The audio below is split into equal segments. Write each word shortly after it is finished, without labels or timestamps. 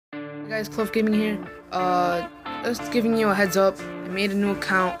Guys, CLove Gaming here. Just giving you a heads up. I made a new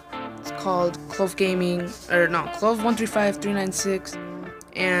account. It's called CLove Gaming, or no, CLove135396,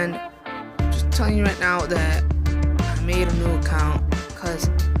 and just telling you right now that I made a new account because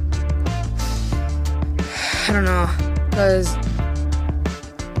I don't know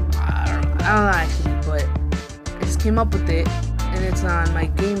actually, but I just came up with it, and it's on my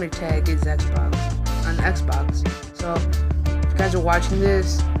gamer tag is Xbox on Xbox. So if you guys are watching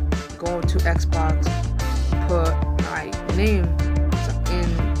this, go to Xbox, put my name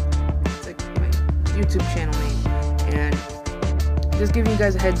it's like my YouTube channel name, and just giving you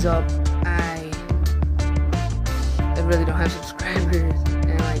guys a heads up, I really don't have subscribers,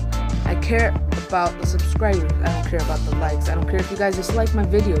 and like I care about the subscribers, I don't care about the likes, I don't care if you guys dislike my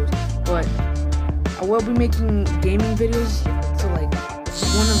videos, but I will be making gaming videos, so like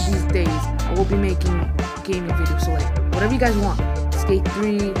one of these days I will be making gaming videos, so like whatever you guys want. Skate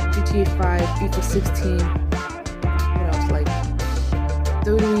 3, GTA 5, FIFA 16, what else, like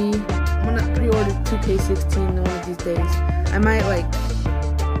 30, I'm gonna pre-order 2K16 one of these days. I might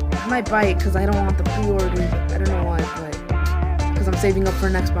buy it because I don't want the pre-order, I don't know why, but because I'm saving up for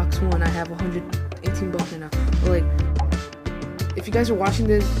an Xbox One. I have 118 bucks right now, but like, if you guys are watching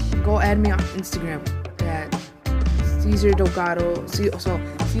this, go add me on Instagram at Caesar Delgado, so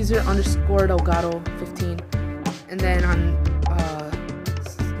Caesar_Delgado15, and then on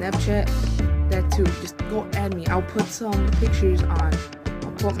Snapchat, that too. Just go add me. I'll put some pictures on.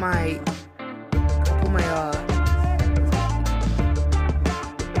 I'll put my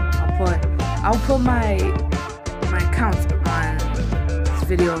accounts on this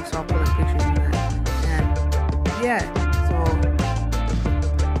video, so I'll put like pictures in that. And yeah, so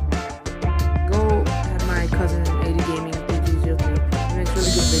go add my cousin AD Gaming 3303. He makes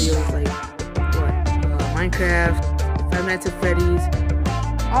really good videos like Minecraft, 5 Nights at Freddy's,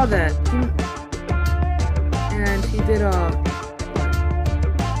 all that. And he did a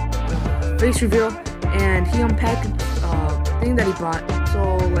face reveal, and he unpacked thing that he bought.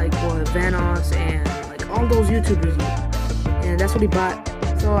 So like Vanos and like all those YouTubers use, and that's what he bought.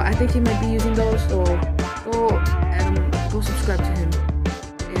 So I think he might be using those. So go add him, go subscribe to him,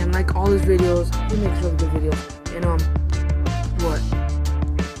 and like all his videos. He makes really good videos. And I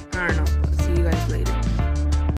don't know. See you guys later.